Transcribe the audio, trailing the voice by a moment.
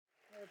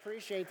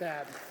Appreciate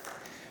that.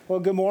 Well,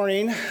 good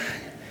morning.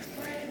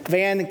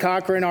 Van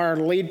Cochran, our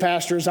lead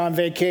pastor, is on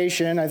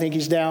vacation. I think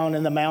he's down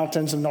in the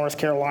mountains of North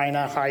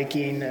Carolina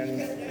hiking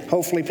and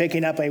hopefully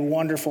picking up a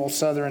wonderful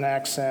southern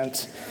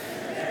accent.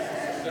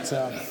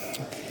 So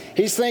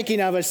he's thinking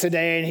of us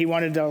today, and he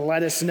wanted to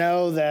let us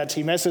know that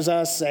he misses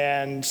us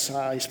and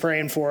he's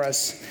praying for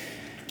us.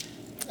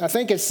 I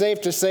think it's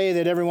safe to say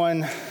that every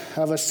one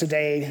of us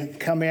today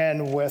come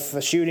in with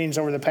the shootings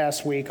over the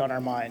past week on our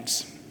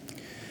minds.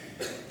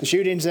 The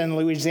shootings in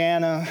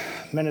Louisiana,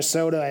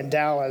 Minnesota, and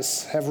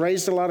Dallas have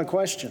raised a lot of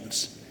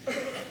questions.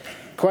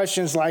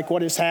 Questions like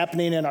what is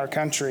happening in our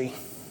country?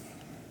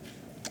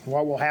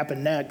 What will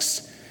happen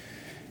next?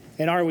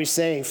 And are we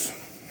safe?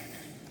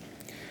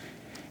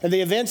 And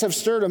the events have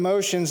stirred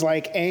emotions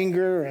like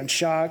anger and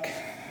shock,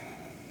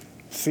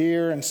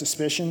 fear and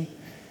suspicion.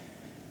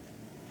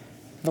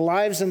 The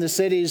lives in the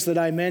cities that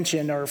I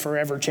mentioned are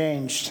forever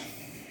changed.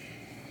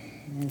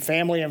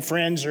 Family and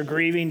friends are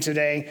grieving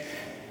today.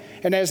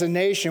 And as a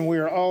nation, we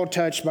are all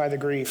touched by the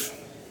grief.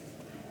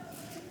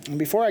 And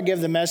before I give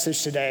the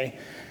message today,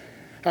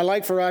 I'd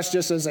like for us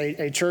just as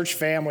a church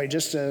family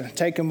just to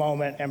take a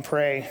moment and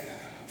pray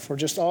for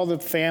just all the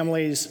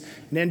families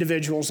and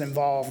individuals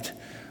involved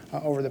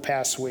over the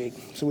past week.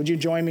 So would you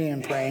join me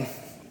in praying?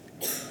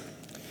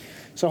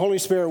 So Holy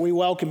Spirit, we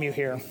welcome you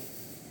here.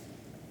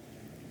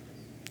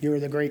 You are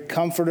the great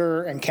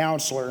comforter and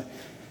counselor.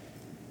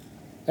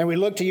 And we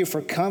look to you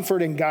for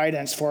comfort and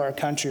guidance for our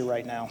country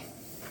right now.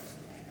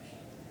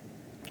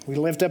 We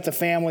lift up the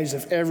families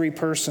of every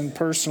person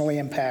personally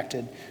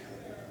impacted.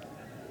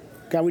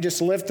 God, we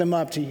just lift them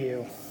up to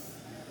you.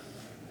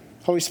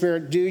 Holy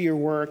Spirit, do your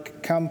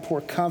work. Come pour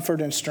comfort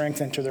and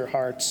strength into their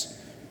hearts.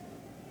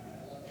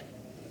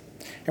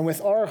 And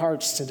with our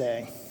hearts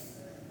today,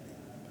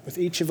 with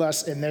each of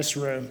us in this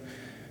room,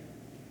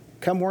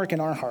 come work in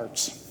our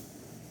hearts.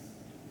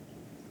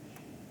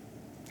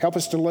 Help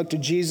us to look to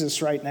Jesus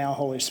right now,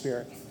 Holy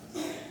Spirit.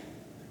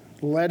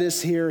 Let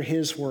us hear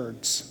his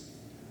words.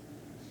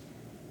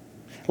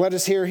 Let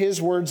us hear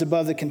his words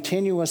above the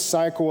continuous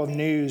cycle of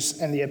news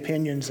and the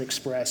opinions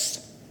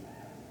expressed.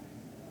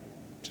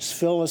 Just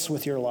fill us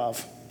with your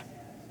love.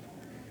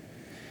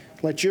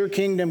 Let your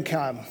kingdom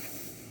come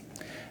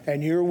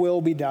and your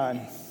will be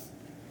done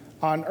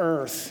on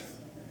earth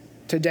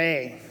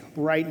today,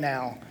 right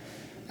now,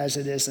 as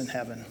it is in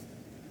heaven.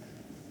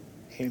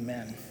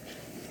 Amen.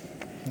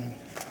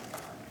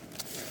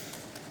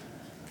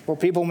 Well,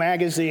 People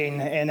magazine,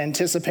 in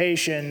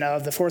anticipation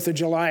of the 4th of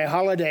July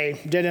holiday,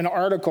 did an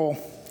article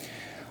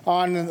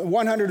on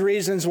 100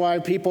 reasons why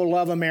people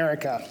love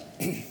America.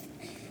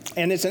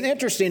 And it's an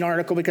interesting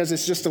article because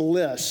it's just a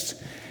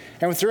list.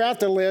 And throughout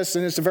the list,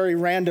 and it's a very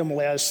random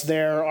list,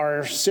 there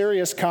are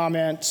serious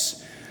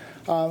comments.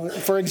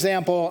 For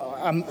example,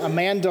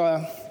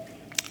 Amanda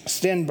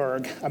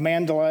Stenberg,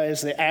 Amanda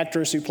is the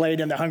actress who played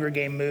in the Hunger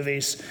Games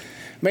movies,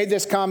 made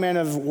this comment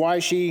of why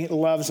she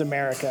loves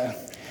America.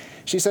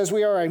 She says,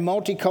 "We are a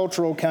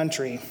multicultural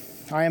country.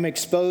 I am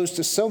exposed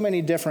to so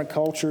many different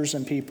cultures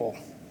and people."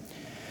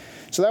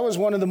 So that was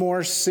one of the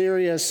more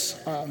serious,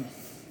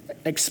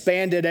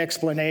 expanded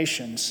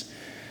explanations.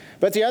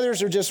 But the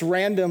others are just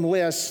random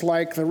lists,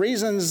 like the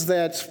reasons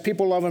that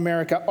people love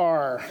America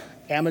are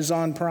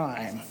Amazon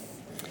Prime,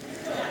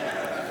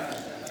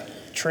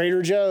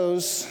 Trader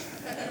Joe's,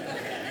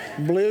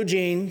 blue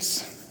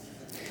jeans,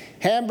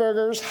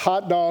 hamburgers,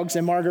 hot dogs,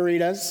 and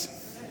margaritas,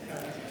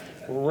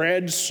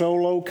 red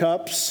Solo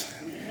cups.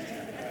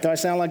 Do I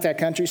sound like that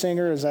country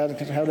singer? Is that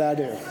how did I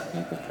do?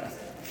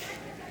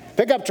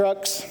 Pickup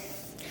trucks,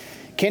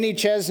 Kenny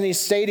Chesney's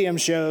stadium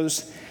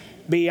shows,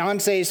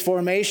 Beyonce's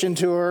Formation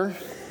tour,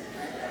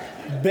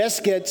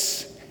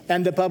 biscuits,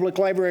 and the public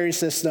library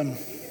system.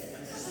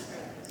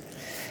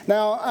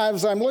 Now,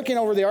 as I'm looking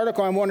over the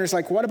article, I'm wondering,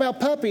 what about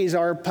puppies?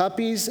 Are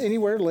puppies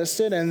anywhere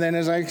listed? And then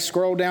as I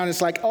scroll down,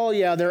 it's like, oh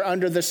yeah, they're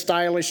under the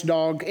stylish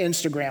dog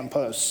Instagram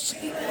posts.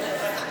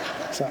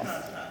 So,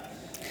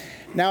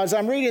 now as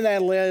I'm reading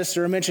that list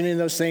or mentioning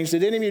those things,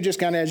 did any of you just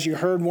kind of, as you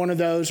heard one of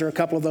those or a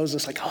couple of those,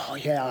 it's like, oh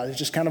yeah, it's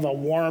just kind of a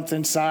warmth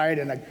inside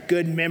and a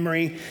good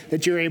memory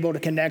that you're able to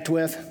connect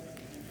with?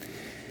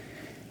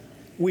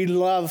 We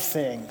love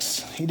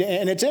things.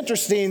 And it's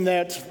interesting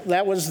that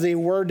that was the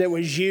word that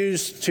was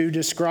used to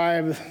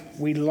describe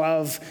we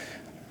love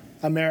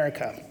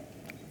America.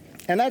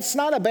 And that's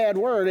not a bad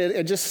word.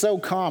 It's just so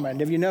common.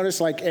 Have you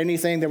noticed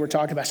anything that we're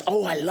talking about?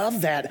 Oh, I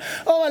love that.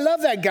 Oh, I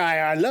love that guy.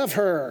 I love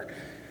her.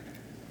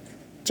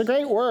 It's a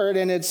great word,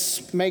 and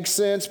it makes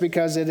sense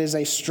because it is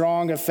a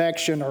strong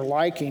affection or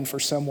liking for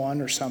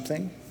someone or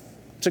something.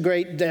 It's a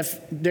great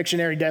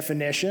dictionary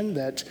definition,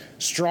 that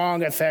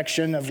strong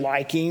affection of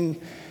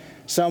liking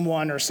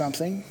someone or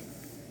something.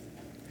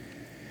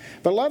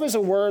 But love is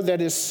a word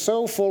that is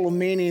so full of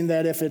meaning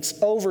that if it's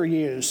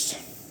overused,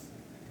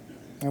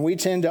 and we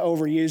tend to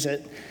overuse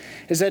it,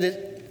 is that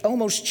it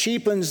almost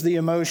cheapens the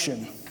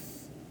emotion,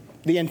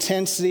 the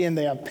intensity and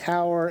the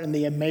power and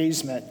the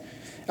amazement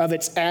of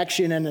its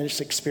action and its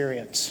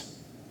experience.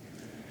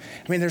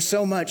 I mean, there's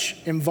so much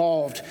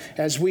involved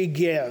as we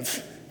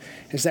give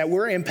is that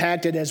we're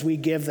impacted as we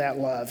give that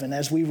love, and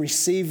as we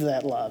receive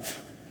that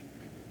love,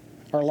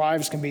 our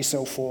lives can be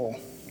so full.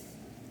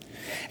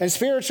 And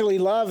spiritually,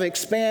 love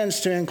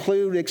expands to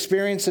include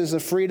experiences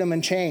of freedom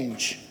and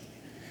change.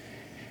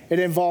 It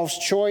involves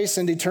choice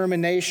and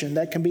determination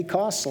that can be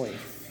costly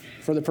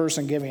for the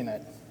person giving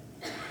it.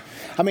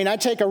 I mean, I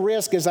take a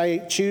risk as I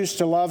choose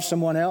to love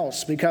someone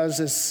else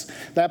because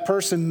that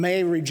person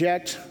may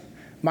reject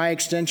my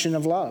extension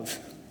of love.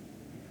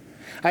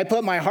 I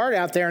put my heart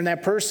out there and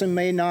that person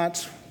may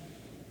not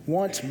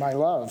want my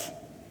love.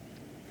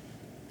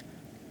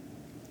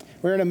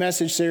 We're in a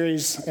message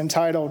series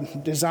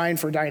entitled Designed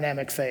for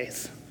Dynamic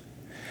Faith.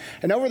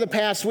 And over the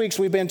past weeks,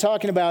 we've been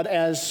talking about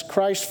as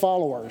Christ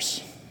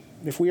followers,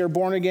 if we are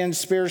born again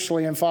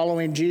spiritually and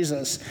following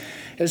Jesus,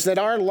 is that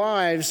our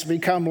lives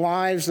become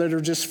lives that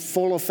are just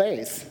full of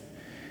faith.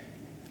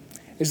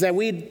 Is that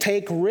we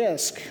take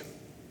risk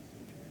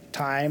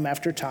time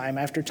after time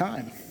after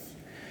time.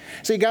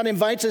 See, God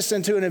invites us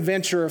into an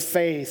adventure of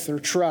faith or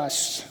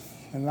trust,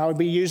 and I would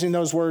be using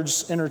those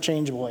words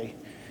interchangeably.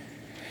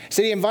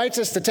 See, He invites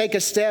us to take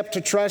a step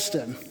to trust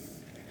Him.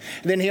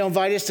 Then He'll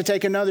invite us to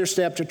take another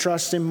step to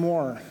trust Him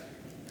more.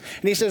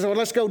 And He says, well,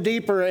 let's go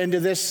deeper into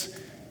this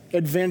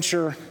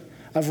adventure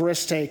of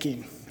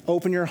risk-taking.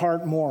 Open your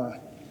heart more.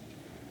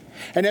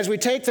 And as we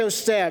take those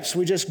steps,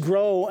 we just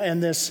grow in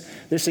this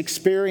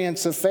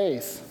experience of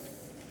faith.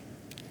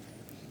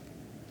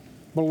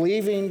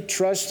 Believing,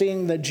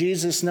 trusting that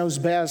Jesus knows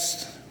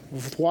best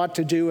what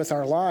to do with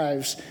our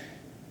lives,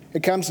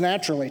 it comes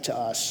naturally to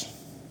us.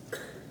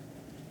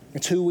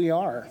 It's who we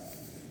are.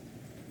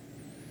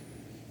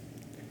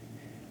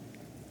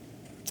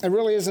 It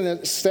really isn't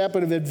a step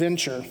of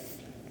adventure.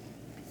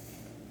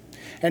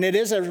 And it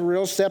is a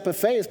real step of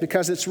faith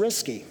because it's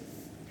risky.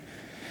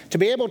 To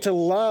be able to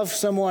love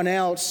someone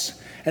else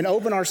and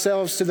open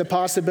ourselves to the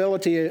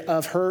possibility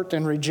of hurt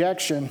and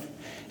rejection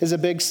is a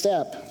big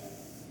step.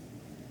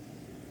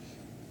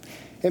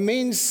 It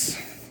means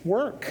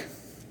work.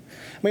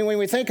 I mean, when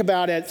we think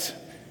about it,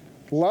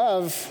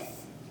 love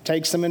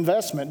takes some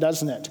investment,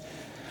 doesn't it?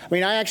 I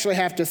mean, I actually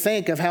have to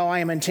think of how I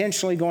am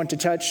intentionally going to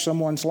touch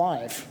someone's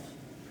life.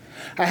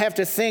 I have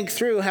to think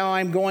through how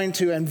I'm going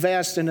to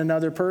invest in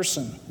another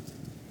person.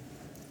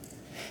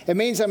 It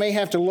means I may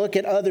have to look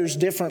at others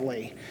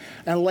differently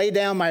and lay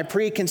down my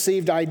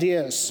preconceived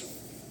ideas.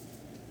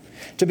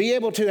 To be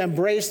able to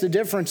embrace the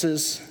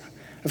differences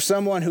of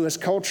someone who is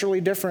culturally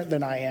different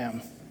than I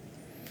am,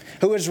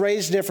 who was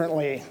raised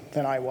differently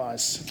than I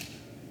was.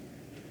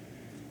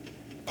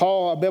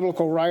 Paul, a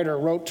biblical writer,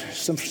 wrote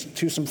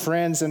to some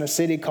friends in a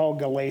city called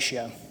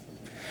Galatia.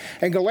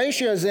 And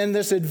Galatia is in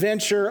this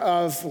adventure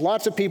of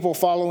lots of people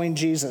following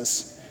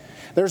Jesus.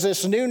 There's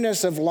this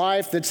newness of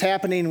life that's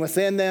happening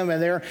within them,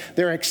 and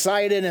they're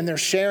excited and they're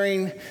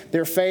sharing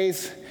their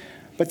faith.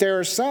 But there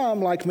are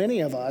some, like many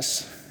of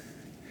us,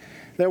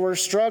 that were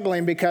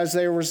struggling because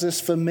there was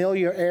this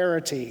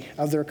familiarity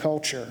of their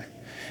culture.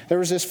 There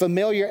was this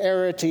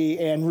familiarity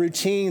and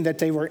routine that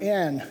they were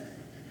in.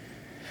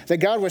 That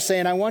God was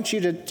saying, I want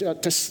you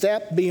to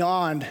step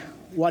beyond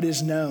what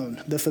is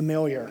known, the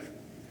familiar.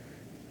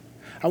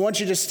 I want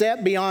you to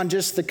step beyond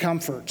just the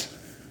comfort.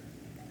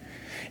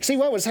 See,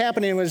 what was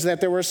happening was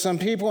that there were some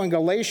people in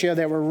Galatia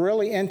that were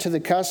really into the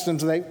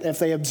customs. If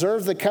they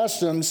observed the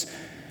customs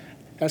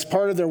as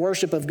part of their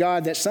worship of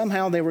God, that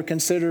somehow they were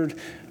considered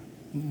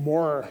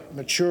more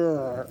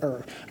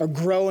mature or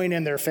growing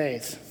in their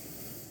faith.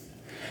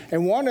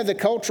 And one of the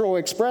cultural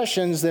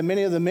expressions that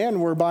many of the men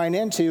were buying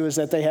into is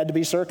that they had to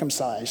be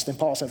circumcised. And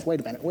Paul said,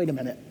 wait a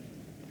minute.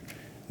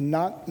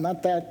 Not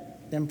that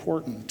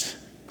important.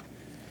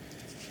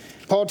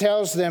 Paul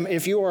tells them,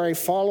 if you are a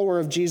follower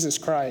of Jesus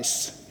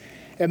Christ,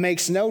 it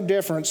makes no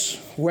difference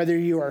whether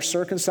you are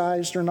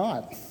circumcised or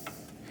not.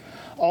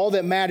 All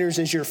that matters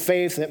is your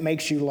faith that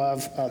makes you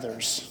love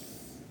others.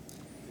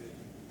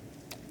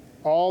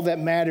 All that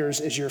matters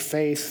is your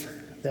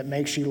faith that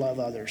makes you love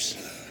others.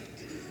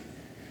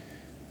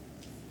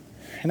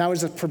 And I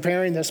was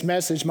preparing this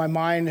message, my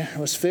mind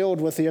was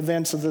filled with the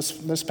events of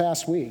this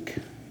past week.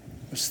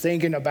 I was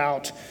thinking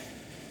about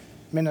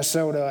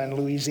Minnesota and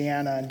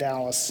Louisiana and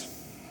Dallas.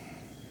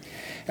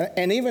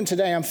 And even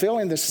today, I'm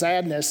feeling the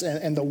sadness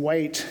and the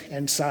weight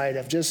inside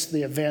of just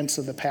the events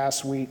of the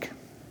past week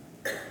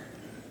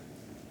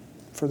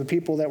for the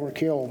people that were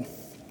killed,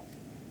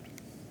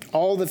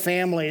 all the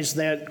families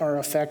that are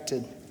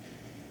affected,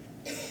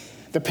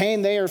 the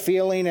pain they are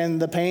feeling and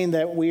the pain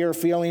that we are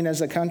feeling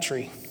as a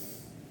country.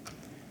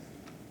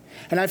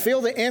 And I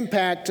feel the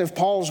impact of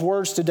Paul's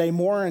words today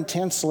more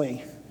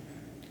intensely.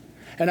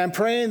 And I'm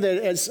praying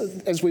that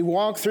as we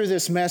walk through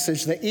this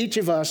message, that each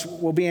of us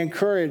will be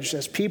encouraged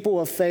as people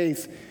of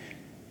faith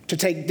to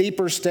take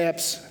deeper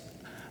steps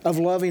of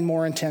loving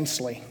more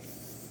intensely.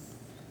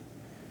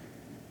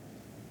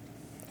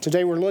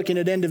 Today we're looking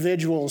at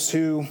individuals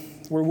who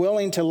were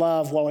willing to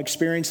love while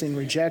experiencing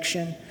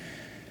rejection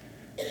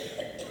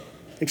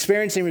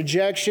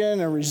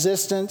or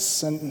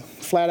resistance and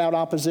flat-out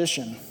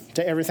opposition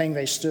to everything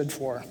they stood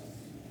for.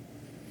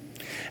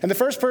 And the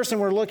first person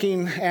we're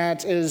looking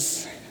at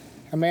is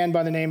a man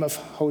by the name of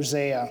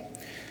Hosea.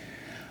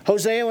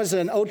 Hosea was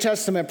an Old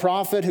Testament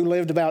prophet who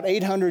lived about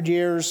 800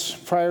 years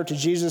prior to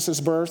Jesus'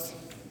 birth.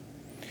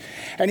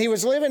 And he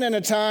was living in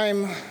a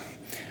time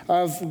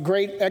of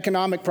great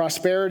economic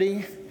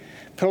prosperity.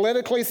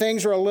 Politically,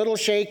 things were a little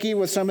shaky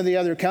with some of the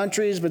other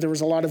countries, but there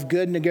was a lot of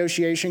good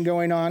negotiation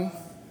going on.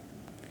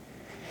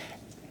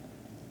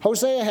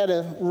 Hosea had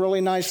a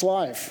really nice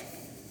life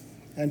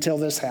until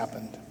this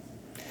happened.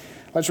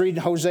 Let's read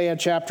Hosea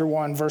chapter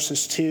 1,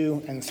 verses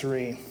 2 and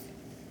 3.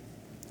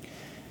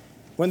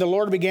 When the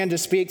Lord began to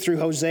speak through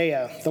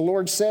Hosea, the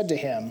Lord said to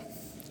him,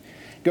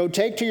 "Go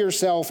take to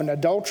yourself an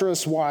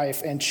adulterous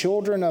wife and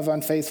children of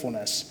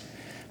unfaithfulness,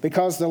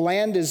 because the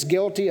land is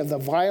guilty of the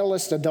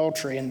vilest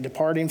adultery in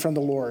departing from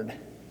the Lord."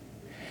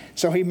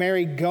 So he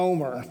married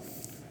Gomer,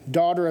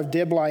 daughter of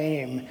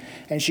Diblaim,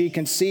 and she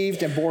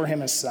conceived and bore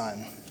him a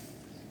son.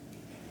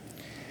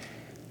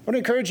 I want to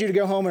encourage you to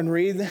go home and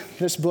read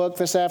this book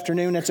this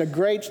afternoon. It's a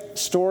great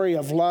story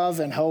of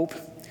love and hope.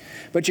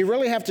 But you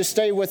really have to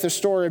stay with the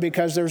story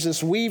because there's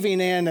this weaving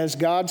in as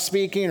God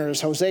speaking or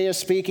as Hosea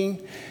speaking.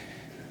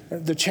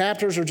 The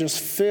chapters are just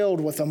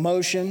filled with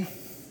emotion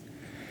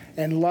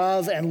and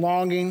love and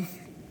longing.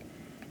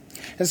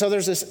 And so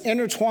there's this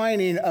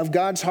intertwining of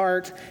God's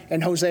heart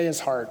and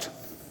Hosea's heart.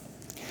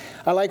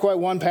 I like what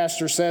one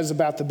pastor says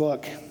about the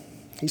book.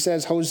 He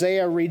says,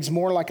 Hosea reads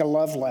more like a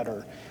love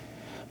letter,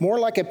 more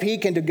like a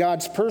peek into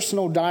God's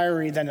personal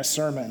diary than a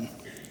sermon,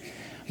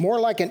 more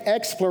like an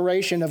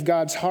exploration of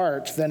God's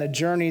heart than a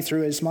journey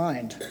through his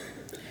mind.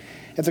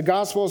 If the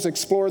Gospels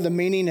explore the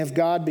meaning of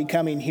God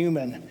becoming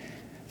human,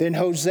 then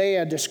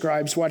Hosea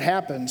describes what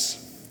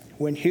happens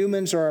when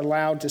humans are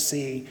allowed to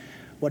see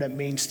what it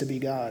means to be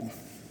God.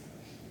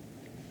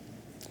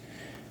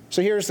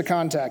 So here's the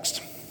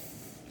context.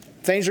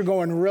 Things are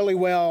going really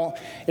well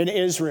in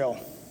Israel.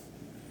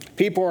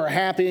 People are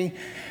happy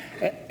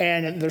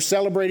and they're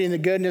celebrating the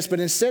goodness, but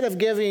instead of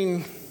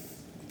giving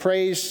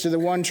praise to the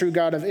one true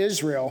God of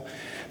Israel,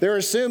 they're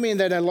assuming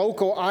that a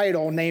local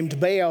idol named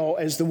Baal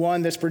is the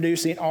one that's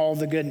producing all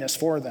the goodness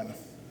for them.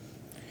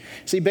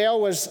 See,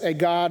 Baal was a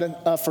god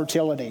of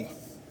fertility.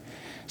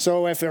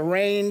 So if it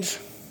rained,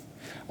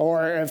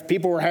 or if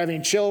people were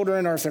having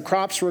children, or if the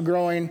crops were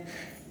growing,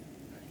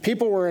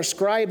 people were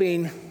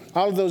ascribing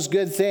all of those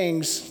good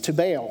things to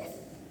Baal.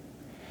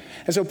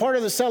 And so part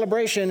of the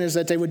celebration is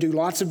that they would do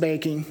lots of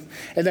baking,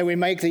 and they would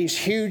make these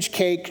huge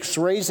cakes,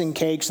 raisin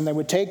cakes, and they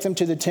would take them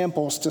to the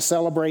temples to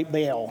celebrate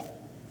Baal.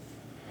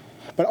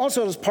 But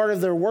also as part of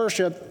their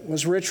worship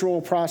was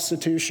ritual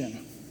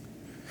prostitution.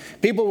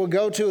 People would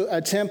go to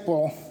a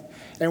temple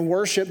and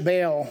worship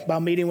Baal by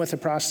meeting with a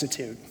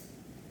prostitute.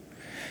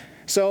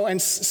 So,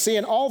 and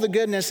seeing all the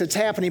goodness that's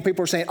happening,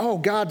 people are saying, oh,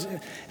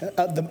 God,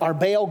 our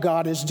Baal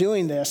God is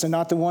doing this and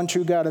not the one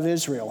true God of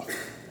Israel.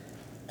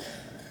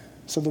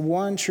 So the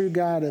one true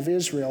God of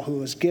Israel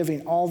who is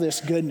giving all this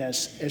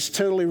goodness is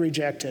totally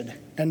rejected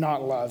and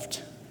not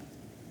loved.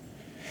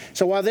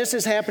 So while this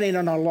is happening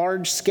on a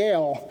large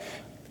scale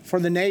for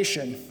the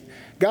nation,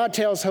 God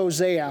tells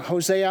Hosea,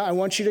 Hosea, I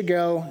want you to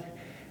go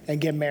and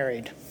get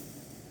married.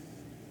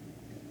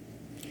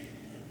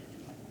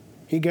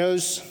 He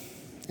goes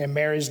and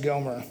marries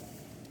Gomer.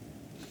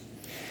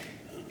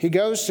 He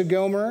goes to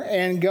Gomer,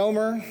 and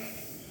Gomer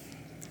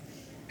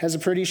has a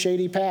pretty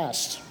shady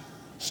past.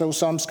 So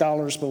some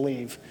scholars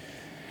believe.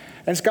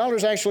 And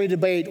scholars actually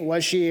debate,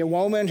 was she a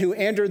woman who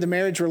entered the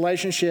marriage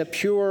relationship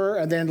pure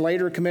and then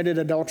later committed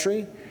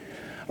adultery?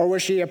 Or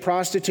was she a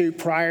prostitute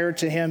prior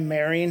to him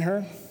marrying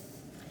her?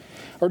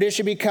 Or did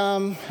she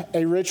become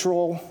a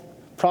ritual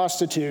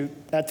prostitute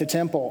at the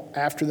temple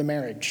after the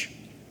marriage?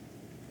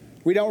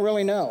 We don't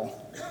really know.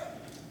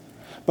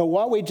 But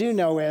what we do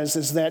know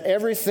is that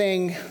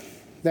everything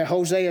that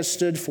Hosea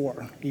stood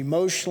for,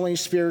 emotionally,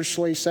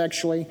 spiritually,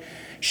 sexually,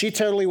 she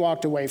totally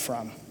walked away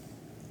from,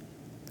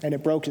 and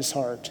it broke his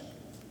heart.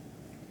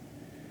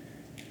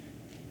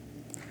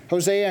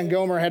 Hosea and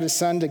Gomer had a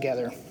son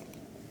together.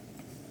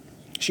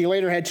 She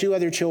later had 2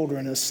 other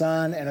children, a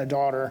son and a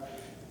daughter.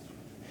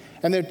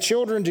 And the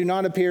children do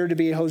not appear to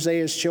be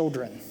Hosea's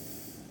children.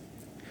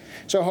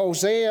 So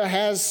Hosea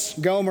has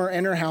Gomer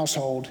in her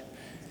household,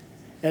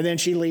 and then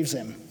she leaves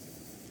him.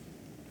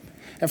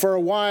 And for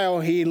a while,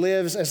 he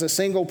lives as a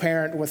single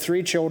parent with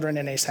 3 children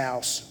in his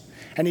house.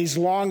 And he's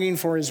longing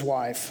for his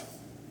wife.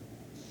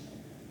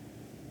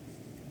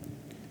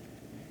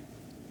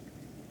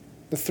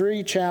 The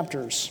 3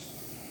 chapters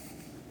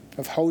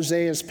of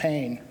Hosea's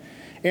pain,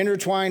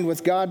 intertwined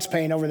with God's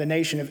pain over the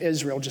nation of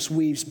Israel, just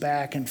weaves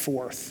back and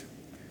forth.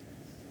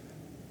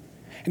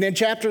 And in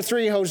chapter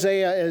 3,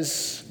 Hosea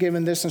is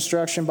given this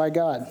instruction by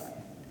God.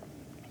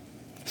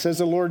 It says,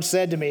 the Lord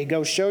said to me,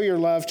 go show your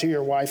love to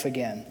your wife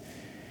again.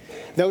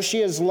 Though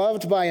she is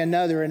loved by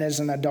another and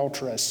is an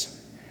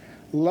adulteress,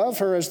 love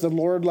her as the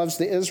Lord loves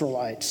the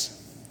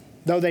Israelites,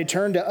 though they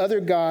turn to other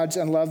gods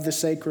and love the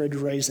sacred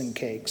raisin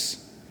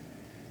cakes.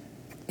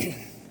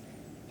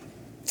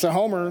 So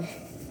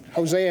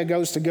Hosea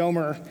goes to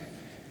Gomer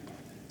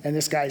and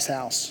this guy's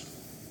house.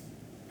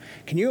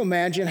 Can you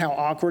imagine how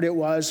awkward it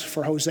was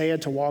for Hosea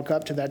to walk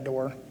up to that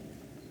door?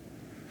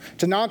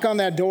 To knock on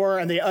that door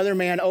and the other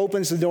man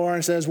opens the door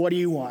and says, "What do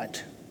you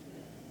want?"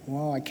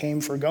 "Well, I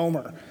came for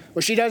Gomer."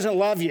 "Well, she doesn't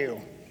love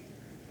you."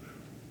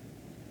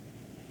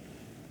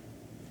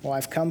 "Well,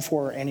 I've come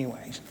for her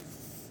anyways.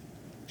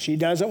 She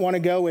doesn't want to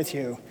go with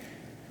you."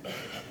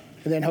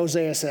 And then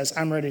Hosea says,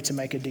 "I'm ready to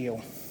make a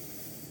deal."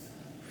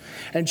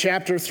 And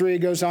chapter 3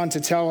 goes on to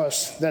tell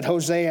us that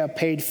Hosea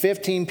paid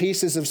 15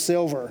 pieces of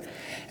silver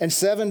and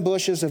 7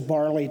 bushels of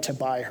barley to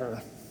buy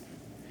her.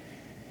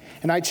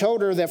 "And I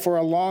told her that for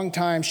a long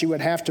time she would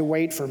have to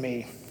wait for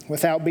me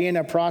without being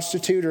a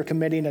prostitute or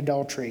committing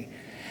adultery.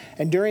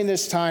 And during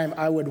this time,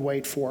 I would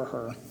wait for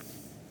her."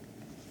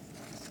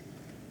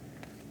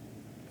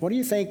 What do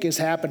you think is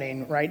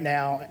happening right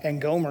now in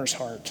Gomer's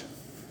heart?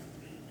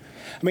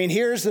 I mean,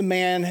 here's the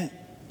man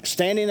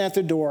standing at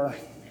the door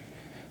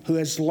who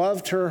has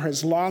loved her,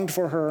 has longed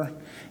for her,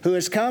 who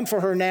has come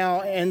for her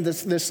now in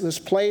this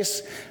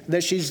place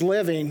that she's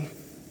living.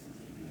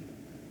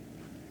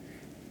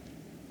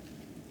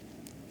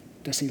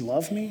 Does he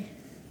love me?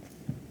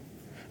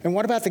 And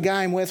what about the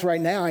guy I'm with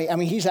right now? I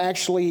mean, he's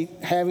actually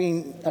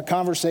having a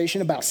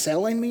conversation about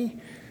selling me.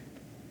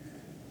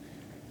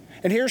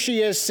 And here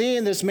she is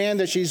seeing this man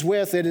that she's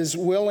with that is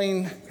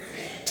willing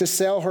to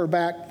sell her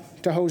back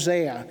to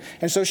Hosea.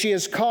 And so she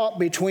is caught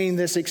between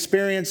this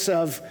experience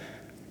of,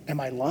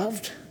 am I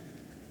loved?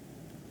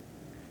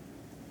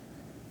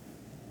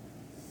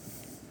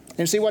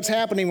 And see, what's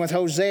happening with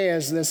Hosea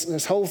is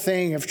this whole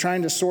thing of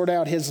trying to sort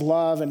out his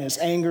love and his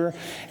anger.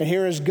 And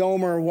here is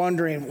Gomer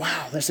wondering,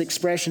 wow, this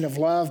expression of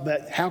love,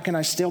 but how can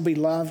I still be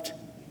loved?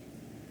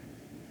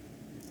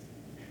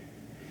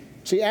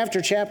 See,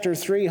 after chapter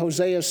 3,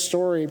 Hosea's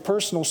story,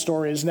 personal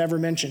story, is never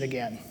mentioned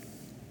again.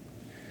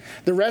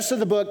 The rest of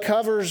the book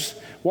covers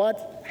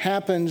what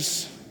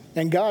happens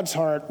in God's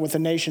heart with the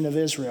nation of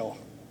Israel.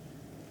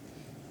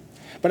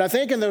 But I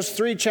think in those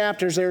 3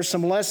 chapters, there are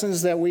some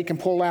lessons that we can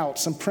pull out,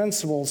 some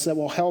principles that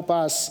will help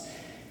us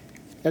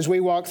as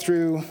we walk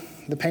through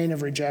the pain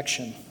of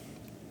rejection.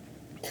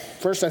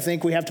 First, I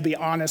think we have to be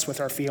honest with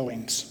our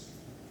feelings.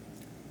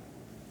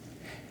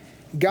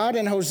 God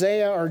and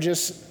Hosea are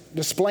just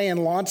displaying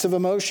lots of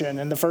emotion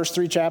in the first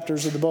 3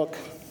 chapters of the book.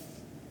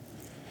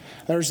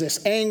 There's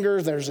this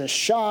anger, there's this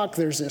shock,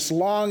 there's this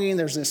longing,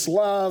 there's this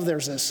love,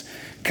 there's this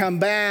come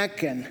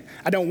back, and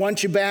I don't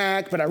want you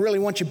back, but I really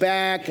want you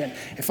back, and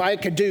if I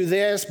could do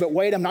this, but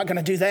wait, I'm not going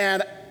to do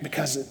that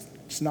because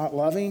it's not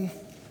loving.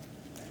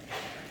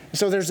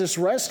 So there's this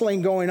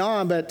wrestling going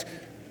on, but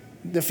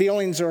the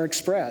feelings are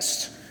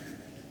expressed.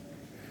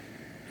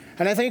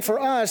 And I think for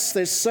us,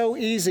 it's so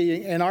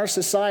easy in our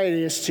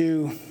society is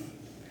to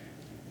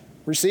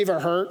receive a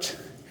hurt,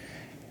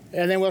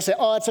 and then we'll say,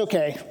 oh, it's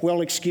okay,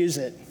 we'll excuse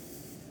it.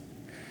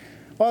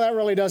 Well, that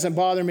really doesn't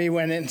bother me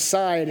when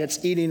inside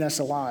it's eating us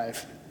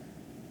alive.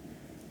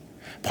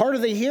 Part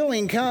of the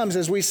healing comes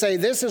as we say,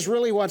 this is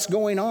really what's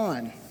going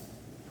on.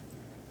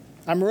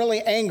 I'm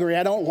really angry.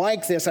 I don't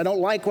like this. I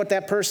don't like what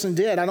that person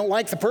did. I don't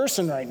like the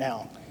person right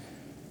now.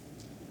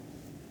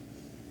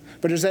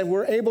 But as that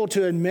we're able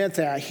to admit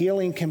that,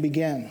 healing can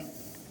begin.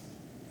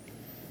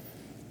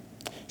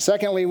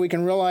 Secondly, we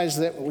can realize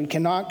that we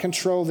cannot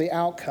control the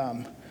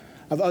outcome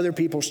of other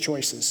people's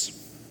choices.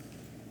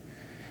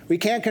 We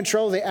can't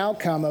control the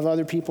outcome of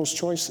other people's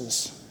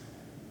choices.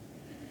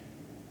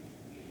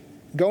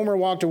 Gomer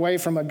walked away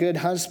from a good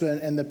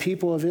husband, and the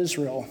people of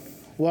Israel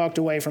walked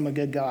away from a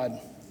good God.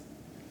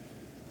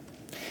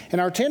 And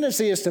our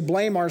tendency is to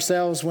blame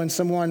ourselves when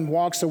someone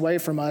walks away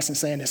from us and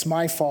saying, it's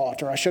my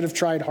fault, or I should have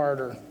tried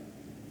harder.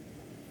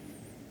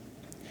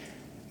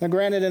 Now,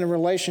 granted, in a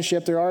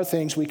relationship, there are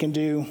things we can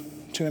do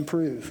to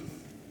improve,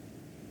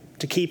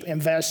 to keep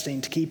investing,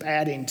 to keep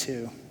adding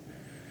to.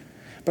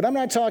 But I'm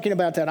not talking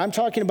about that. I'm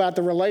talking about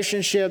the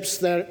relationships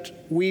that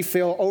we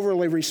feel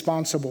overly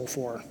responsible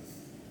for.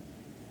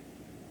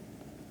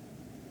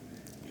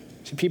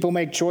 See, people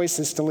make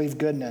choices to leave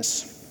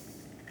goodness,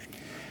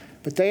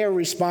 but they are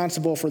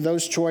responsible for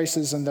those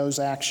choices and those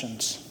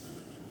actions.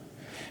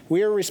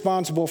 We are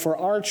responsible for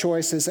our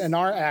choices and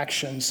our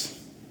actions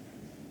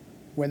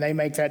when they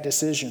make that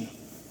decision.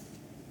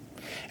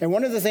 And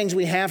one of the things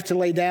we have to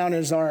lay down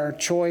is our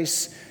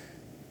choice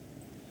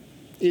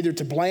either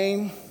to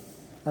blame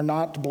or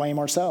not to blame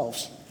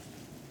ourselves.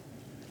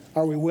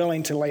 Are we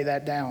willing to lay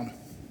that down?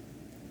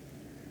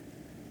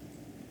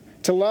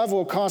 To love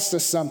will cost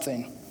us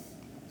something.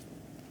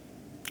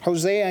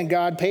 Hosea and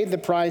God paid the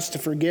price to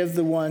forgive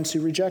the ones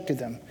who rejected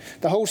them.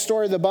 The whole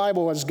story of the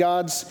Bible is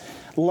God's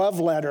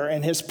love letter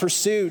and his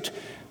pursuit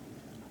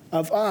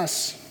of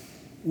us,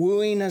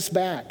 wooing us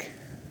back.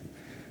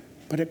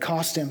 But it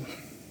cost him.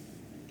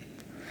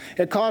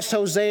 It cost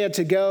Hosea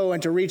to go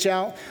and to reach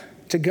out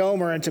to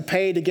Gomer and to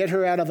pay to get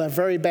her out of a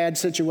very bad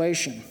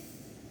situation.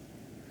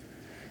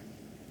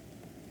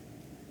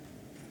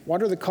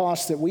 What are the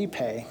costs that we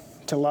pay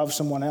to love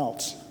someone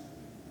else?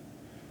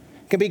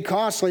 It can be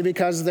costly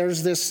because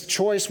there's this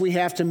choice we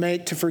have to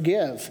make to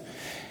forgive.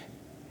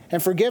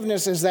 And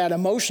forgiveness is that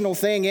emotional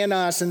thing in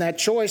us and that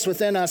choice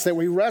within us that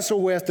we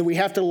wrestle with, that we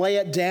have to lay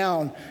it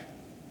down,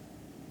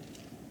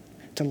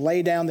 to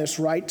lay down this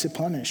right to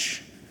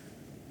punish.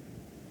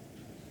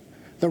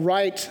 the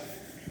right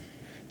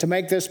to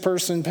make this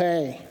person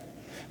pay.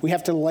 We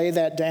have to lay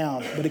that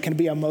down, but it can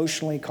be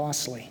emotionally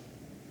costly.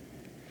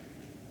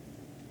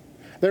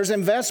 There's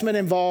investment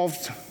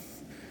involved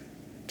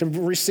to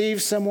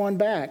receive someone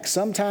back.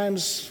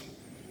 Sometimes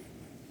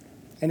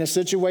in a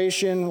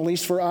situation, at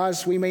least for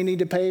us, we may need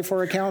to pay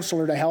for a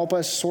counselor to help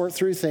us sort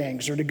through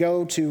things, or to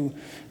go to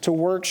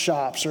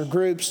workshops or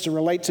groups to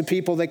relate to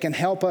people that can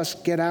help us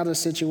get out of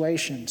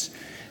situations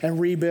and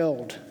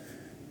rebuild.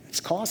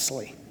 It's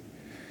costly.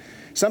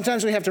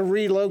 Sometimes we have to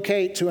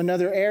relocate to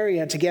another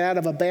area to get out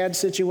of a bad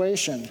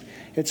situation.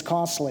 It's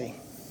costly.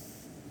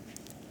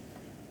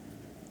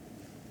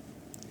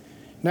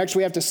 Next,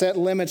 we have to set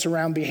limits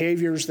around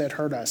behaviors that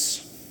hurt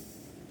us.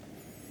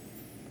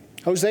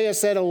 Hosea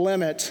set a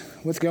limit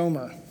with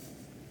Gomer.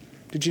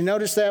 Did you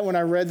notice that when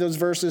I read those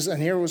verses? And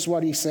here was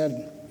what he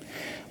said.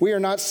 We are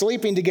not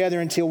sleeping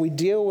together until we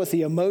deal with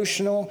the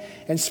emotional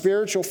and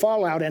spiritual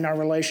fallout in our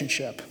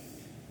relationship.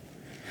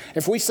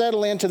 If we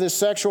settle into this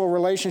sexual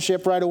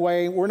relationship right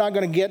away, we're not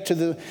going to get to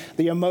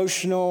the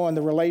emotional and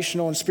the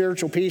relational and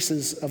spiritual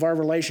pieces of our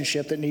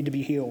relationship that need to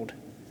be healed.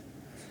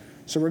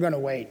 So we're going to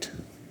wait.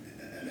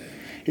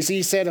 You see,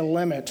 he set a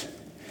limit.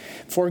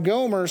 For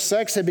Gomer,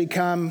 sex had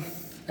become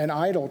an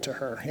idol to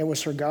her. It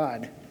was her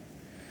God.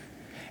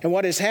 And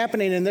what is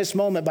happening in this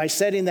moment by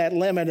setting that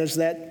limit is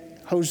that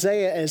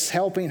Hosea is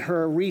helping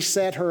her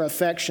reset her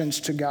affections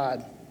to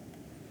God,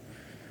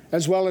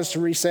 as well as to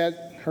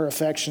reset her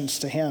affections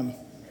to him.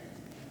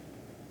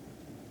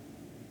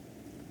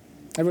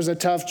 It was a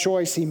tough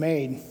choice he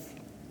made.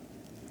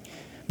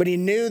 But he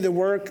knew the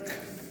work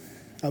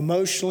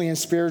emotionally and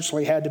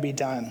spiritually had to be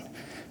done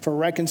for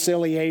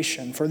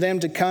reconciliation, for them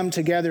to come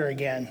together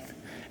again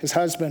as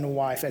husband and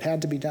wife. It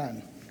had to be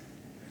done.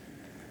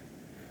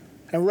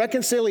 And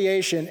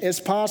reconciliation is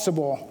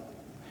possible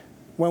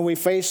when we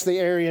face the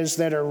areas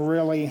that are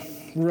really,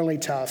 really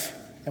tough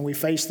and we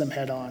face them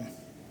head on.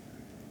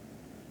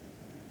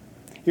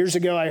 Years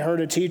ago, I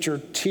heard a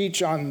teacher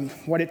teach on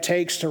what it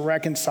takes to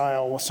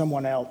reconcile with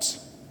someone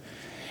else.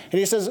 And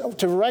he says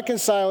to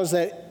reconcile is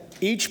that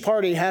each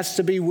party has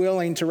to be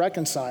willing to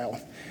reconcile.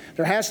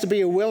 There has to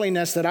be a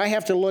willingness that I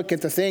have to look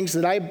at the things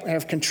that I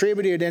have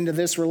contributed into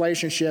this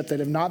relationship that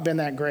have not been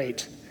that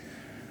great,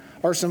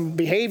 or some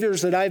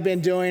behaviors that I've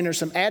been doing, or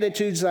some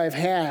attitudes I've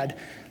had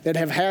that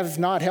have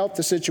not helped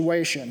the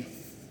situation.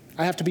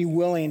 I have to be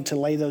willing to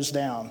lay those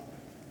down.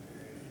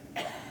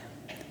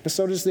 But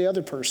so does the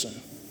other person.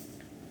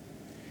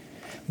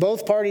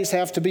 Both parties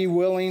have to be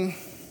willing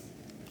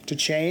to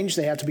change.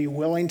 They have to be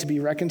willing to be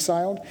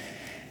reconciled.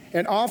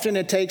 And often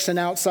it takes an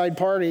outside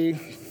party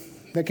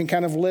that can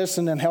kind of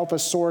listen and help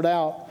us sort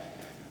out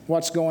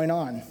what's going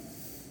on.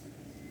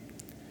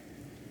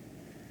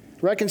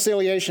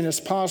 Reconciliation is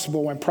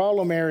possible when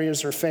problem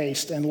areas are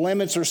faced and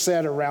limits are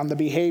set around the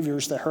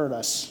behaviors that hurt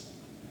us.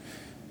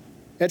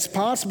 It's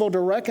possible to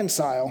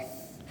reconcile,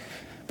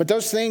 but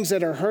those things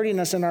that are hurting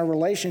us in our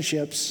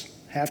relationships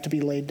have to be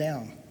laid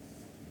down.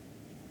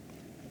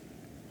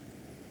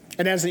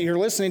 And as you're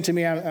listening to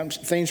me,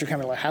 things are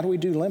kind of like, how do we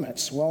do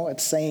limits? Well,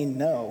 it's saying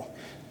no.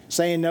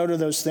 Saying no to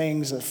those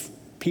things of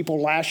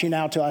people lashing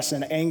out to us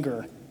in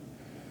anger.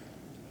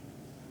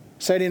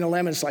 Setting a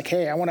limit is like,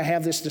 hey, I want to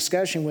have this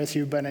discussion with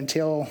you, but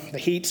until the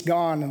heat's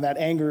gone and that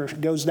anger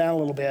goes down a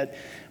little bit,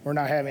 we're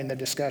not having the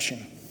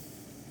discussion.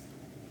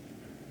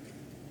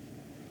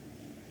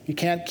 You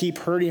can't keep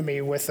hurting me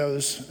with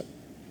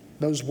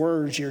those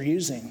words you're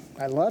using.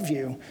 I love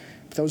you,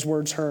 but those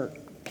words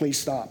hurt. Please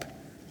stop.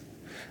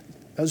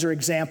 Those are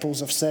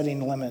examples of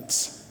setting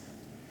limits.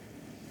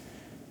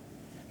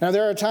 Now,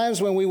 there are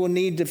times when we will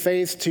need the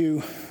faith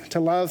to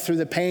love through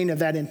the pain of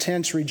that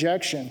intense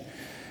rejection.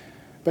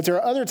 But there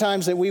are other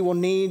times that we will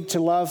need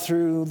to love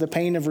through the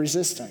pain of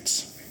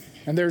resistance.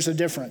 And there's a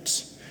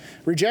difference.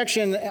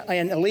 Rejection,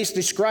 and at least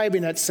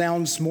describing it,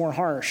 sounds more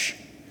harsh.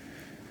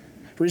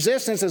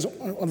 Resistance is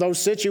those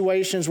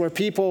situations where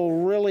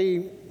people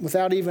really,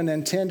 without even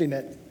intending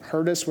it,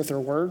 hurt us with their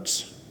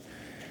words.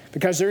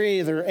 Because they're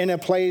either in a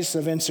place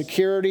of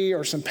insecurity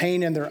or some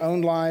pain in their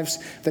own lives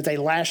that they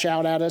lash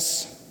out at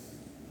us.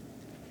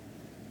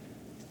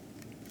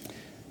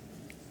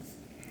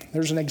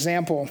 There's an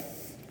example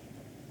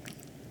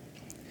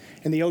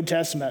in the Old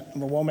Testament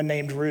of a woman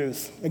named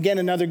Ruth. Again,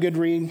 another good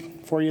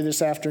read for you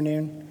this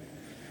afternoon.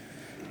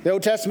 The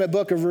Old Testament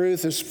book of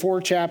Ruth is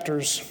 4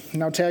 chapters,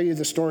 and I'll tell you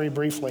the story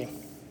briefly.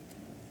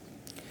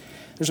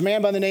 There's a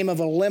man by the name of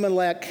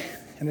Elimelech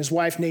and his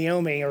wife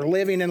Naomi are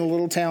living in a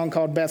little town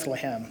called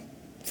Bethlehem,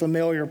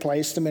 familiar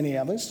place to many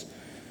of us.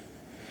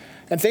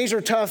 And things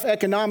are tough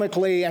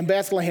economically in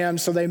Bethlehem,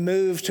 so they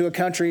move to a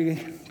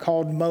country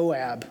called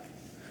Moab.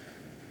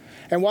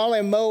 And while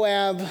in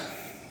Moab,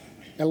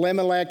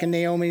 Elimelech and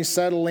Naomi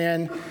settle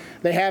in.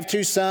 They have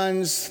 2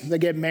 sons. They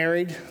get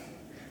married.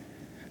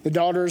 The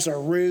daughters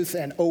are Ruth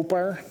and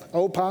Orpah.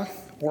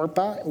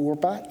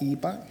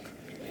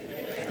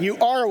 You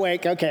are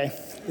awake. Okay.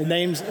 The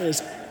name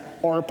is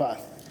Orpah.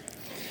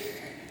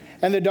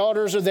 And the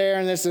daughters are there,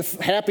 and it's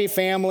a happy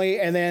family,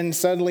 and then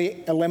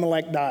suddenly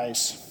Elimelech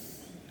dies.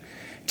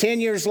 10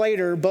 years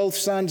later, both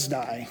sons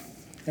die.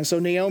 And so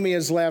Naomi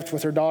is left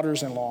with her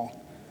daughters-in-law.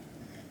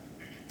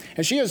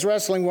 And she is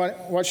wrestling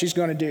what she's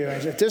going to do.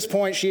 At this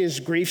point, she is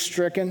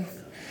grief-stricken.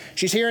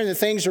 She's hearing that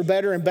things are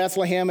better in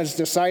Bethlehem and is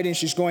deciding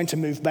she's going to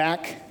move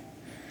back.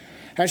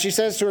 And she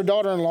says to her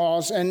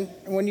daughter-in-laws, and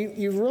when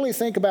you really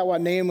think about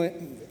what Naomi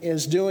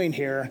is doing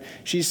here,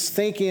 she's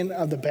thinking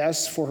of the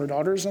best for her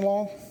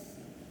daughters-in-law,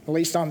 at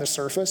least on the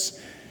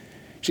surface.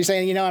 She's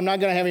saying, I'm not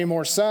going to have any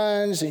more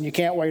sons, and you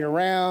can't wait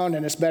around,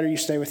 and it's better you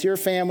stay with your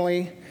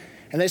family.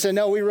 And they said,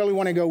 no, we really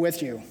want to go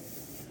with you.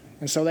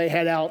 And so they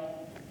head out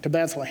to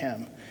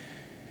Bethlehem.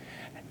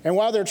 And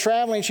while they're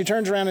traveling, she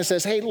turns around and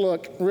says, hey,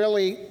 look,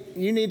 really,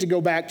 you need to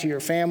go back to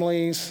your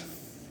families.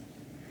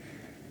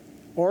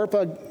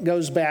 Orpah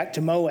goes back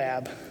to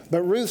Moab,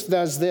 but Ruth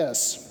does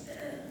this.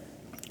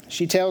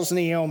 She tells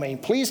Naomi,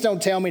 please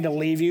don't tell me to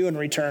leave you and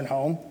return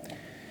home.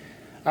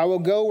 I will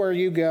go where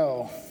you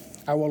go.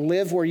 I will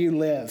live where you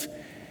live.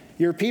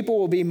 Your people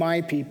will be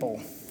my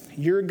people.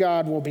 Your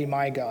God will be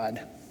my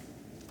God.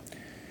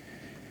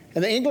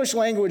 And the English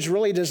language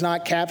really does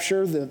not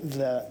capture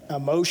the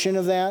emotion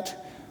of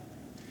that.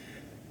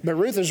 But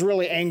Ruth is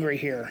really angry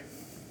here.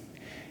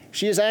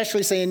 She is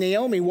actually saying,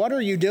 Naomi, what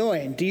are you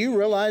doing? Do you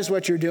realize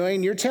what you're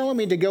doing? You're telling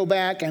me to go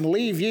back and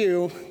leave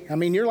you. I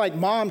mean, you're like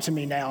mom to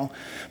me now.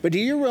 But do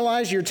you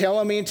realize you're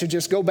telling me to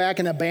just go back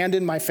and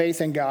abandon my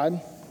faith in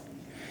God?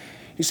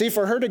 You see,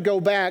 for her to go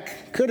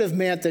back could have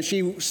meant that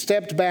she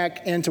stepped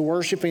back into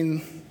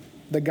worshiping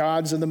the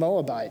gods of the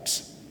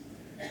Moabites.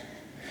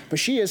 But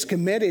she is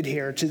committed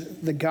here to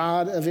the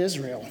God of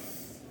Israel.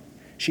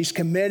 She's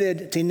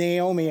committed to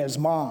Naomi as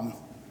mom.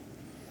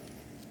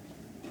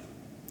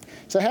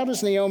 So how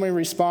does Naomi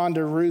respond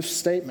to Ruth's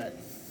statement?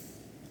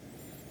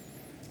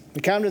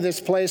 We come to this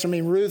place,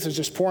 Ruth is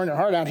just pouring her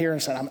heart out here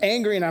and saying,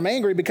 I'm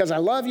angry because I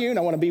love you and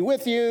I want to be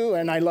with you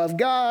and I love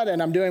God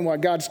and I'm doing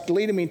what God's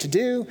leading me to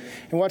do.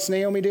 And what's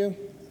Naomi do?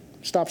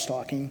 Stops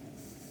talking.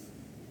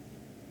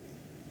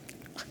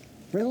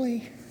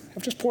 Really?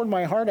 I've just poured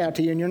my heart out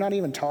to you and you're not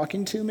even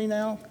talking to me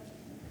now?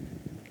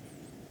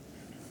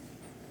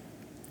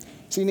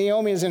 See,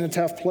 Naomi is in a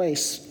tough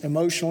place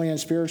emotionally and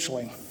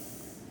spiritually.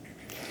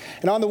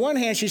 And on the one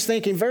hand, she's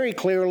thinking very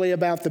clearly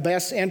about the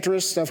best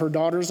interests of her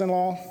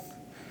daughters-in-law.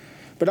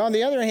 But on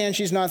the other hand,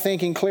 she's not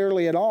thinking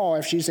clearly at all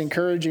if she's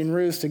encouraging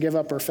Ruth to give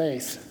up her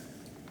faith.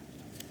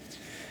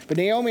 But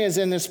Naomi is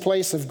in this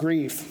place of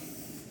grief.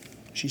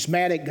 She's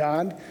mad at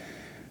God,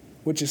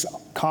 which is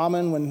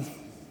common when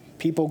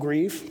people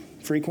grieve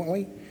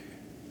frequently.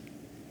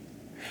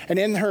 And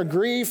in her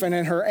grief and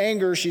in her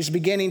anger, she's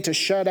beginning to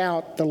shut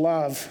out the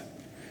love,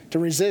 to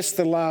resist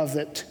the love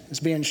that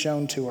is being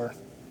shown to her.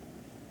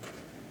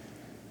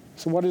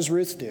 So what does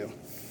Ruth do?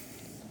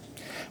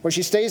 Well,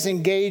 she stays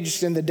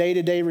engaged in the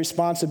day-to-day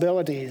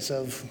responsibilities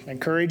of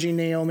encouraging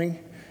Naomi,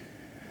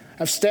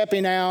 of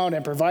stepping out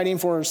and providing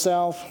for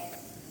herself,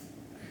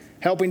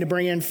 helping to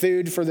bring in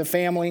food for the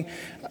family,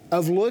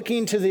 of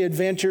looking to the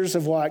adventures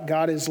of what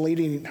God is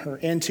leading her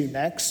into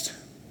next.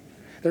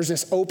 There's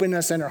this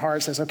openness in her heart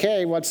that says,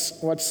 okay,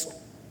 what's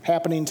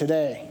happening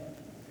today?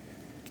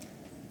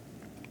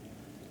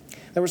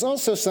 There was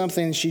also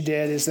something she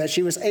did, is that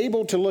she was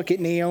able to look at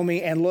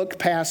Naomi and look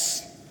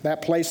past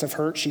that place of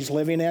hurt she's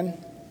living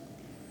in.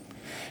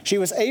 She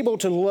was able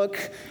to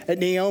look at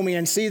Naomi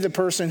and see the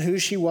person who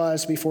she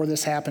was before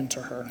this happened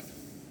to her.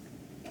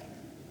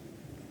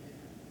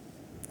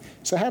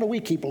 So how do we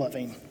keep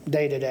living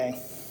day to day?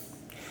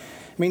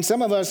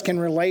 Some of us can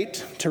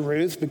relate to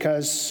Ruth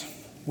because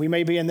we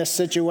may be in this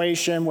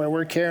situation where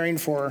we're caring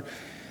for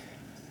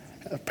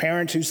a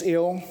parent who's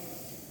ill,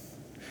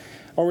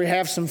 or we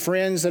have some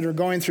friends that are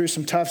going through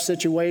some tough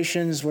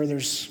situations where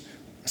there's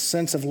a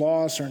sense of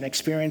loss or an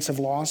experience of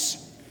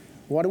loss.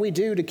 What do we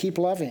do to keep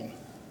loving?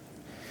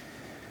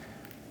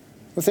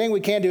 The thing we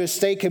can do is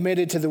stay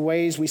committed to the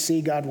ways we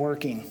see God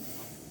working.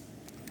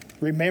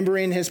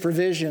 Remembering his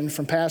provision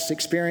from past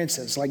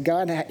experiences. Like,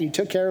 God, you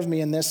took care of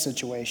me in this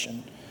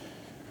situation.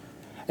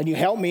 And you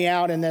helped me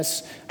out in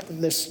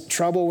this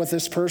trouble with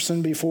this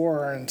person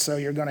before, and so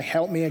you're going to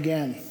help me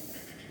again.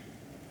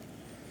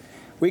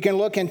 We can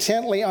look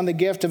intently on the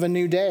gift of a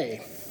new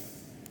day.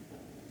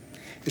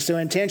 Is to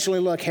intentionally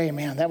look, hey,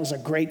 man, that was a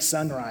great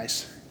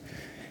sunrise.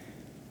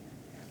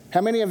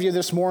 How many of you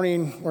this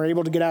morning were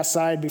able to get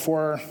outside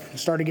before it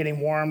started getting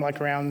warm, like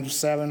around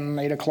 7,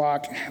 8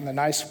 o'clock, and the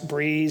nice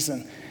breeze?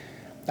 And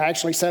I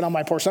actually sat on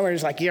my porch. Somebody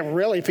was like, yeah,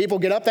 really? People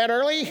get up that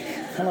early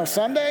on a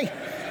Sunday?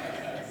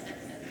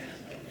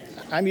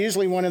 I'm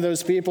usually one of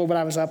those people, but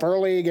I was up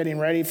early getting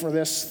ready for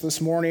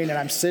this morning, and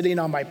I'm sitting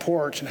on my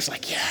porch, and it's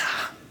like,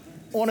 yeah,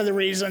 one of the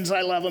reasons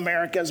I love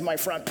America is my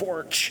front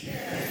porch.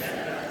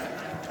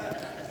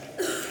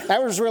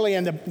 That was really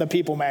in the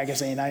People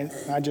magazine.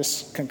 I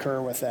just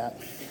concur with that.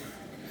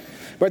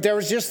 But there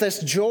was just this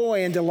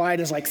joy and delight.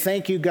 It's like,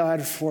 thank you,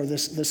 God, for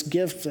this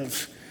gift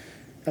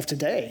of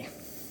today,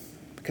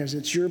 because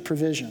it's your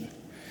provision.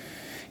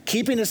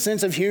 Keeping a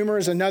sense of humor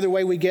is another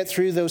way we get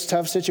through those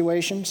tough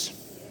situations.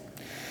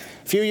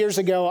 A few years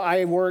ago,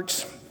 I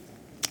worked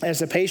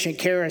as a patient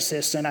care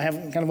assistant. I have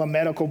kind of a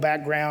medical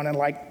background and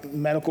like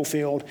medical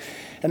field.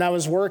 And I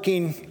was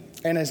working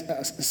in a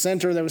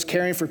center that was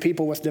caring for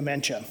people with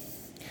dementia.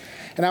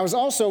 And I was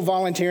also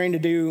volunteering to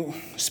do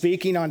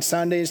speaking on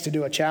Sundays, to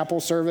do a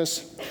chapel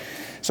service.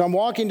 So I'm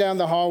walking down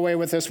the hallway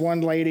with this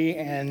one lady,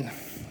 and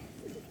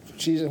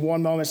she's at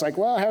one moment, it's like,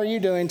 well, how are you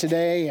doing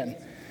today? And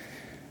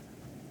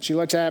she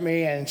looks at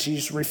me, and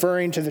she's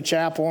referring to the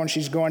chapel, and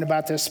she's going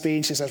about this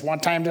speech. She says,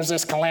 what time does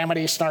this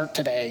calamity start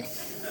today?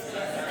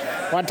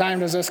 What time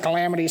does this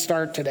calamity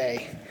start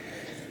today?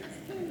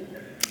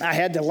 I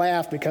had to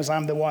laugh because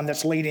I'm the one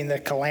that's leading the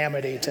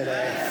calamity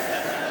today.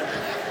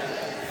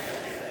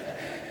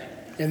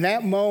 In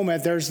that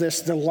moment, there's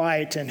this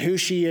delight in who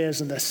she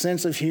is and the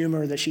sense of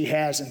humor that she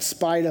has in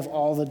spite of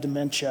all the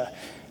dementia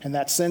and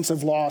that sense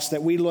of loss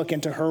that we look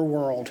into her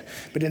world.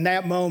 But in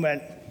that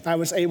moment, I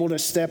was able to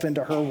step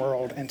into her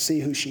world and see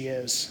who she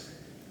is.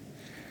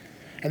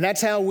 And that's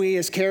how we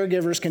as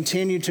caregivers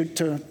continue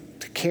to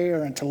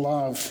care and to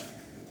love.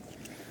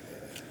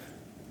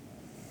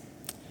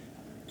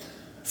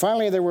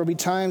 Finally, there will be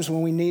times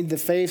when we need the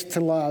faith to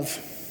love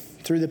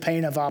through the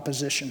pain of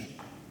opposition.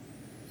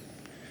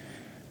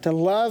 To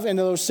love in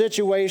those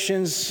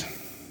situations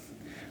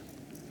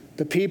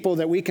the people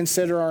that we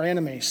consider our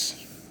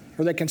enemies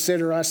or that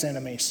consider us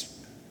enemies.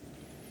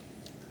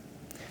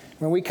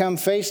 When we come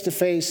face to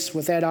face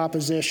with that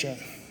opposition,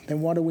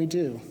 then what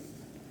do?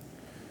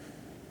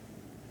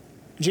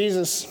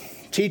 Jesus,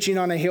 teaching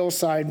on a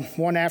hillside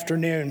one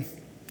afternoon,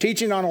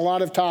 teaching on a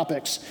lot of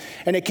topics,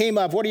 and it came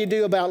up, what do you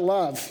do about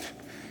love?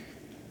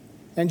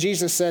 And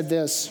Jesus said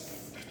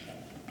this,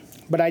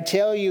 but I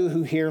tell you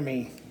who hear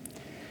me,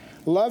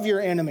 love your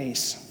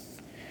enemies.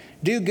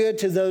 Do good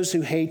to those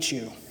who hate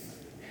you.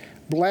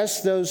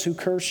 Bless those who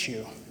curse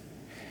you.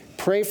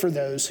 Pray for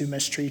those who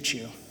mistreat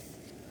you.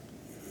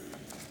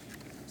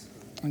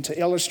 And to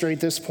illustrate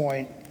this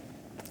point,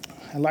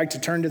 I'd like to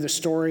turn to the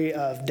story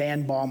of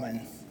Dan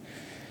Bauman.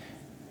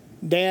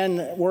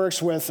 Dan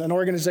works with an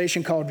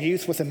organization called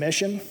Youth with a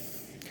Mission.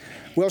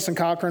 Wilson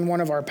Cochran, one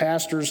of our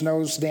pastors,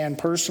 knows Dan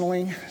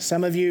personally.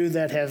 Some of you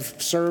that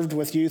have served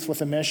with Youth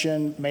with a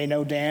Mission may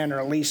know Dan, or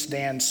at least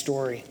Dan's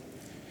story.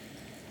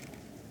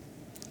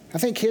 I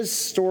think his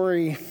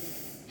story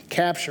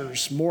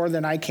captures more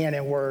than I can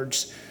in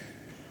words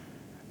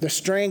the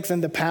strength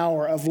and the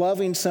power of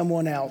loving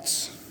someone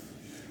else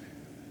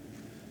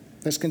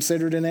that's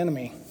considered an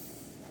enemy.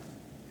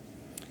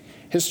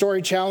 His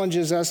story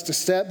challenges us to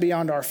step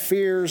beyond our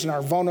fears and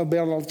our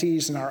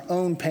vulnerabilities and our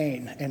own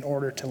pain in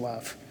order to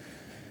love.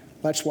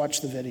 Let's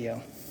watch the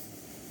video.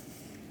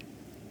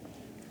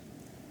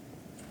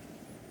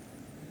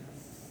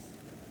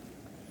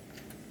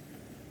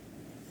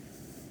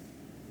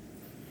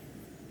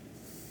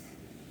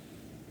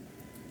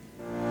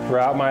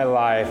 Throughout my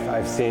life,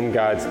 I've seen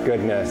God's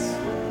goodness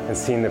and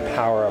seen the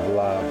power of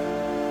love.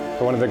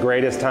 But one of the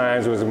greatest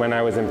times was when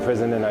I was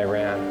imprisoned in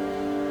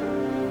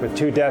Iran. With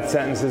 2 death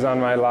sentences on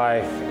my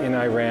life in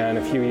Iran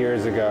a few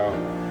years ago,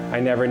 I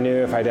never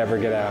knew if I'd ever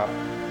get out.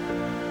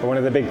 But one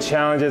of the big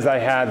challenges I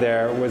had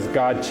there was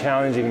God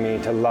challenging me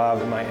to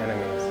love my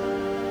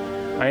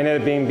enemies. I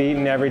ended up being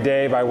beaten every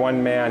day by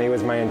one man. He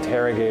was my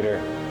interrogator.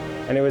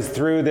 And it was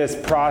through this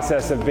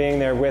process of being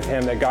there with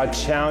him that God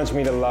challenged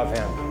me to love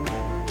him.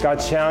 God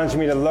challenged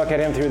me to look at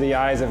him through the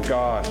eyes of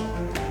God.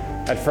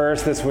 At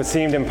first, this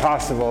seemed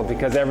impossible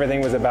because everything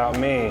was about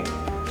me.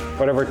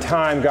 But over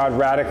time, God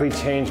radically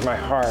changed my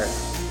heart.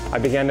 I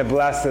began to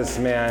bless this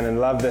man and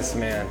love this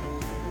man.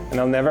 And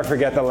I'll never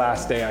forget the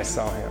last day I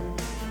saw him.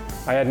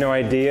 I had no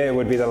idea it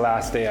would be the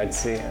last day I'd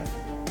see him.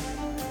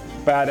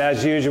 But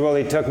as usual,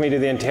 he took me to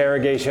the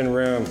interrogation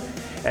room.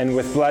 And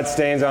with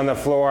bloodstains on the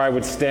floor, I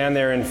would stand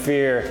there in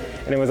fear.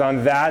 And it was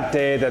on that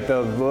day that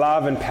the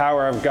love and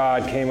power of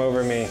God came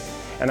over me.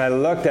 And I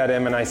looked at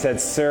him and I said,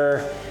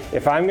 "Sir,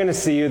 if I'm going to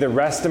see you the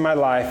rest of my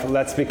life,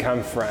 let's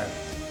become friends."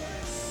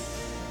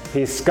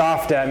 He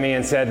scoffed at me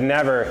and said,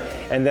 "Never."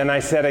 And then I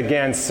said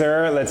again,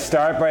 "Sir, let's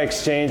start by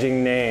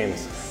exchanging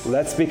names.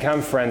 Let's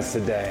become friends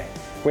today."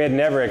 We had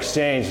never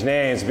exchanged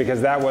names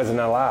because that wasn't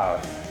allowed.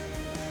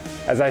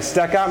 As I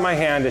stuck out my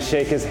hand to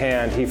shake his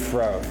hand, he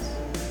froze.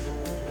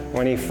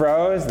 When he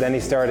froze, then he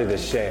started to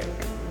shake.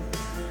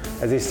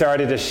 As he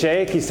started to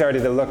shake, he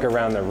started to look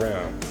around the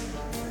room.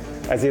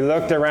 As he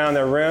looked around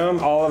the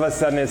room, all of a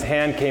sudden his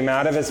hand came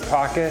out of his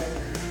pocket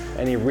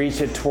and he reached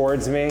it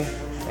towards me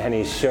and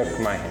he shook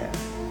my hand.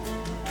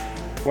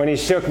 When he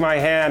shook my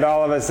hand,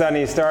 all of a sudden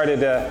he started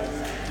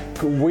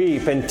to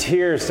weep and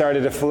tears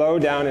started to flow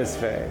down his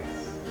face.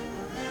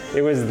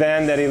 It was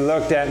then that he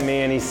looked at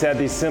me and he said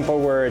these simple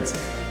words,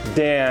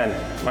 "Dan,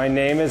 my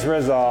name is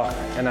Razak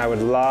and I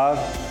would love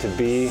to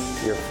be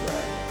your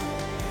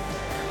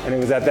friend." And it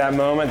was at that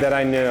moment that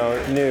I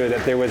knew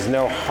that there was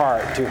no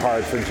heart too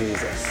hard for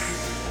Jesus.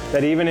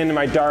 That even in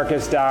my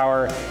darkest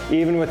hour,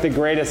 even with the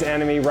greatest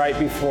enemy right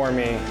before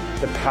me,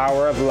 the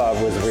power of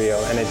love was real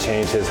and it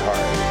changed his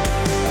heart.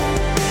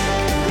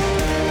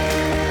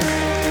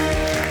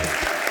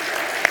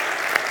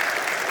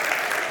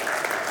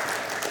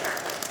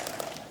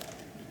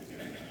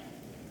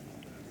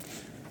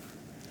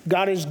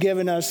 God has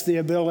given us the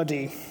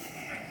ability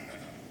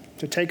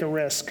to take a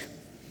risk,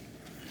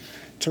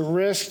 to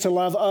risk to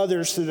love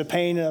others through the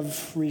pain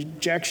of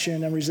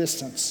rejection and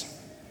resistance.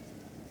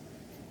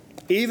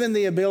 Even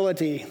the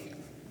ability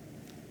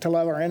to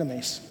love our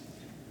enemies.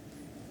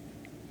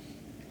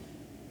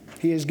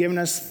 He has given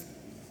us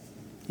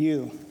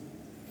you,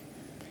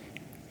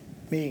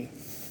 me,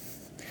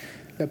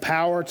 the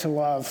power to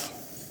love,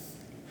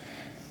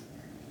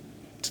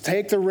 to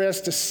take the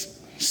risk to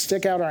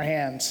stick out our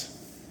hands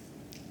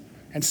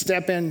and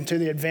step into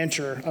the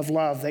adventure of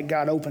love that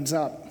God opens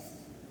up.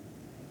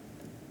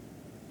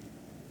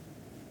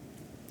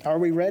 Are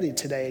we ready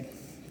today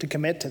to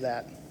commit to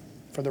that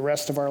for the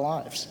rest of our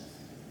lives?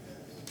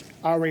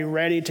 Are we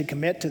ready to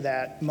commit to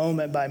that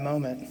moment by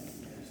moment?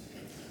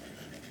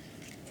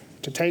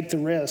 To take the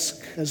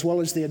risk as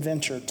well as the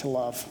adventure to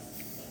love?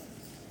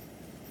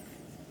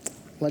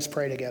 Let's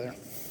pray together.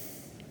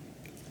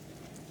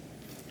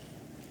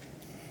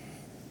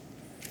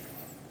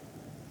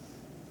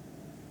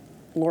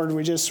 Lord,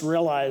 we just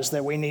realize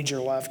that we need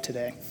your love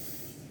today.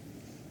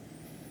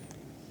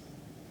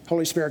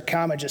 Holy Spirit,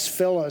 come and just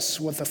fill us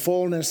with the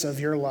fullness of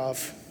your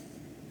love.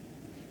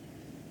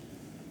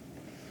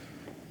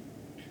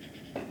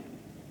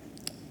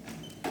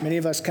 Many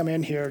of us come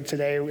in here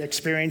today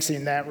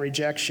experiencing that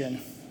rejection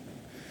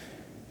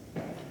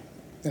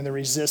and the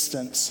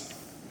resistance.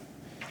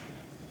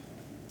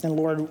 And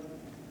Lord,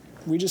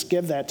 we just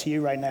give that to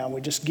you right now.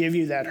 We just give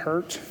you that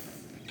hurt.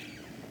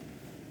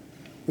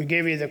 We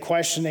give you the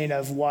questioning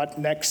of what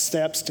next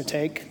steps to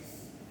take.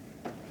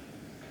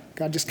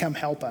 God, just come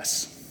help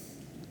us.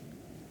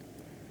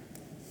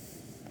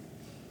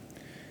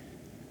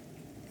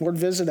 Lord,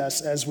 visit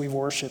us as we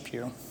worship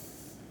you.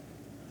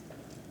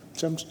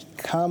 So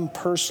come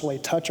personally,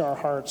 touch our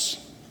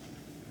hearts.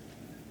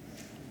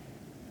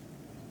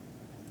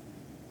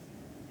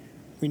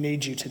 We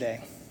need you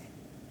today.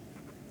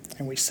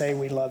 And we say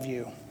we love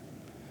you.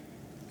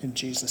 In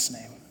Jesus'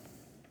 name.